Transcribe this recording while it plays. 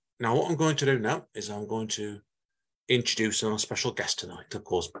Now, what I'm going to do now is I'm going to introduce our special guest tonight, of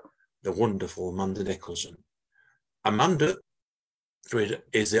course, the wonderful Amanda Nicholson. Amanda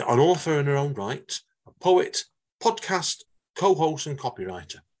is an author in her own right, a poet, podcast, co-host and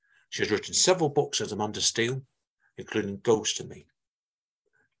copywriter. She has written several books as Amanda Steele, including Ghost to Me.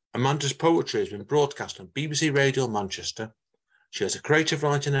 Amanda's poetry has been broadcast on BBC Radio Manchester. She has a creative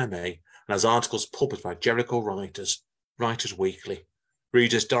writing MA and has articles published by Jericho Writers, Writers Weekly,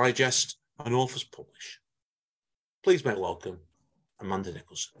 Reader's Digest and Authors Publish. Please make welcome Amanda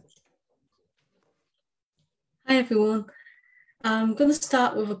Nicholson. Hi everyone. I'm going to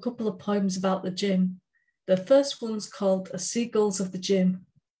start with a couple of poems about the gym. The first one's called A Seagulls of the Gym.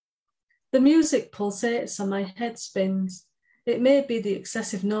 The music pulsates and my head spins. It may be the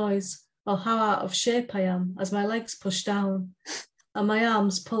excessive noise or how out of shape I am as my legs push down and my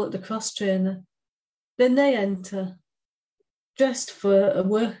arms pull at the cross trainer. Then they enter, dressed for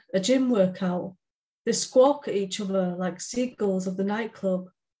a gym workout. They squawk at each other like seagulls of the nightclub.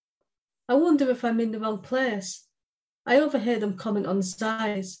 I wonder if I'm in the wrong place. I overheard them comment on the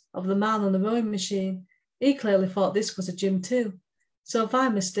size of the man on the rowing machine. He clearly thought this was a gym too. So if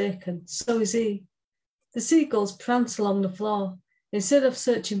I'm mistaken, so is he. The seagulls prance along the floor. Instead of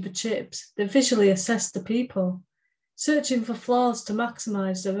searching for chips, they visually assess the people, searching for flaws to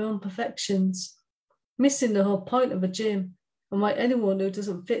maximise their own perfections, missing the whole point of a gym and why anyone who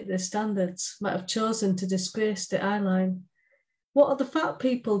doesn't fit their standards might have chosen to disgrace the eyeline. What are the fat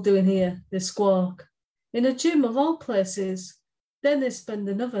people doing here? They squawk. In a gym of all places. Then they spend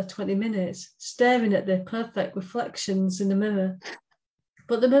another 20 minutes staring at their perfect reflections in the mirror.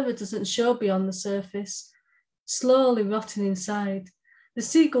 But the mirror doesn't show beyond the surface, slowly rotting inside. The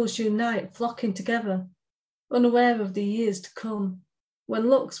seagulls unite, flocking together, unaware of the years to come, when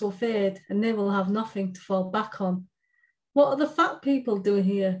looks will fade and they will have nothing to fall back on. What are the fat people doing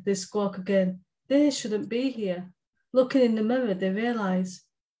here? They squawk again. They shouldn't be here. Looking in the mirror, they realise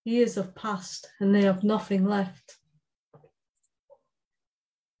years have passed and they have nothing left.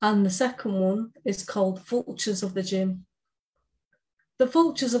 And the second one is called Vultures of the Gym. The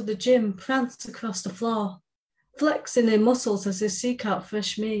vultures of the gym prance across the floor, flexing their muscles as they seek out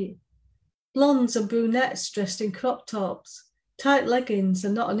fresh meat. Blondes and brunettes dressed in crop tops, tight leggings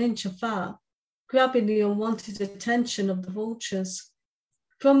and not an inch of fat, grabbing the unwanted attention of the vultures.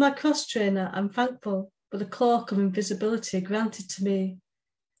 From my cross trainer, I'm thankful for the cloak of invisibility granted to me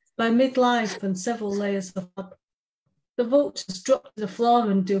by midlife and several layers of fab. The vultures drop to the floor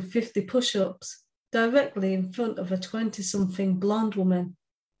and do 50 push-ups directly in front of a 20-something blonde woman.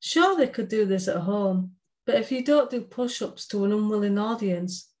 Sure, they could do this at home, but if you don't do push-ups to an unwilling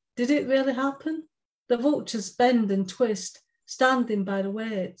audience, did it really happen? The vultures bend and twist, standing by the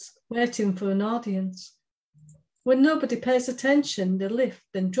weights, waiting for an audience. When nobody pays attention, they lift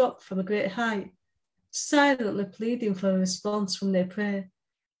and drop from a great height, silently pleading for a response from their prey.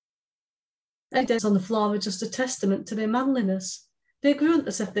 Any days on the floor are just a testament to their manliness. They grunt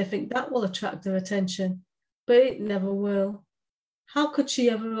as if they think that will attract their attention, but it never will. How could she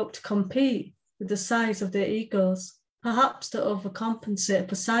ever hope to compete with the size of their egos, perhaps to overcompensate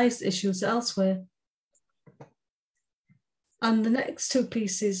for size issues elsewhere? And the next two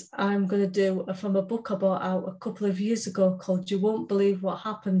pieces I'm going to do are from a book I bought out a couple of years ago called You Won't Believe What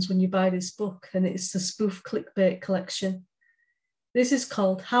Happens When You Buy This Book, and it's the spoof clickbait collection. This is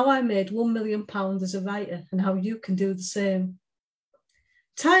called How I Made £1 Million as a Writer and How You Can Do the Same.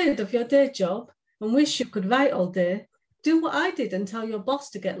 Tired of your day job and wish you could write all day? Do what I did and tell your boss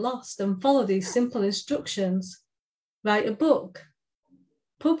to get lost and follow these simple instructions. Write a book.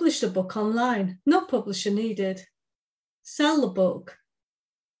 Publish the book online. No publisher needed. Sell the book.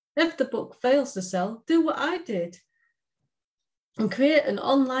 If the book fails to sell, do what I did and create an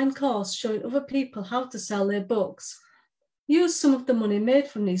online course showing other people how to sell their books. Use some of the money made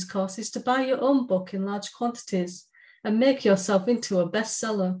from these courses to buy your own book in large quantities and make yourself into a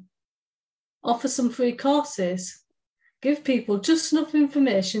bestseller. Offer some free courses. Give people just enough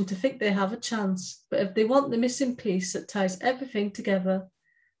information to think they have a chance, but if they want the missing piece that ties everything together,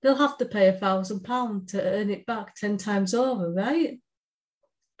 they'll have to pay £1,000 to earn it back 10 times over, right?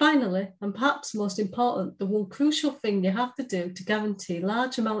 Finally, and perhaps most important, the one crucial thing you have to do to guarantee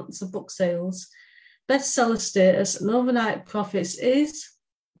large amounts of book sales, bestseller status and overnight profits is,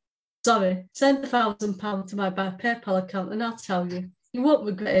 send £1,000 to my PayPal account and I'll tell you. You won't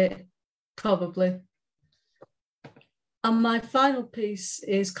regret it, probably. And my final piece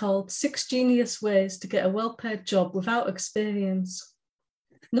is called 6 Genius Ways to Get a Well-Paid Job Without Experience.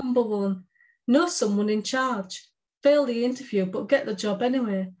 Number 1, know someone in charge. Fail the interview, but get the job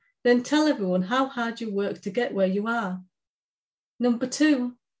anyway. Then tell everyone how hard you work to get where you are. Number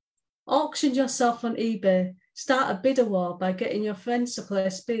 2, Auction yourself on eBay. Start a bidder war by getting your friends to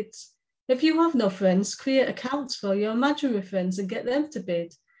place bids. If you have no friends, create accounts for your imaginary friends and get them to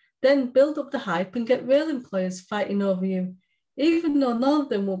bid. Then build up the hype and get real employers fighting over you, even though none of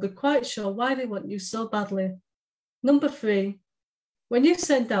them will be quite sure why they want you so badly. Number 3, when you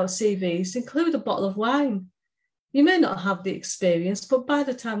send out CVs, include a bottle of wine. You may not have the experience, but by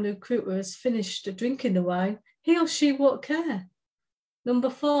the time the recruiter has finished drinking the wine, he or she won't care. Number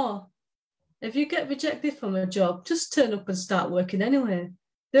 4, if you get rejected from a job, just turn up and start working anyway.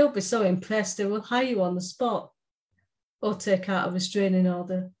 They'll be so impressed they will hire you on the spot or take out a restraining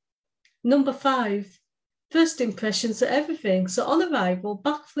order. Number 5, first impressions are everything. So on arrival,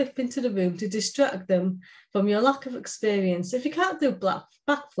 backflip into the room to distract them from your lack of experience. If you can't do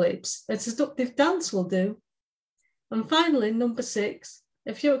backflips, a seductive dance will do. And finally, number 6,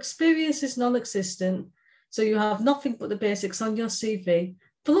 if your experience is non-existent, so you have nothing but the basics on your CV,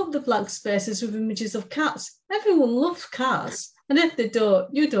 fill up the blank spaces with images of cats. Everyone loves cats. And if they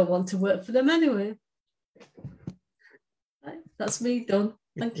don't, you don't want to work for them anyway. Right, that's me done.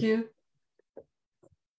 Thank you.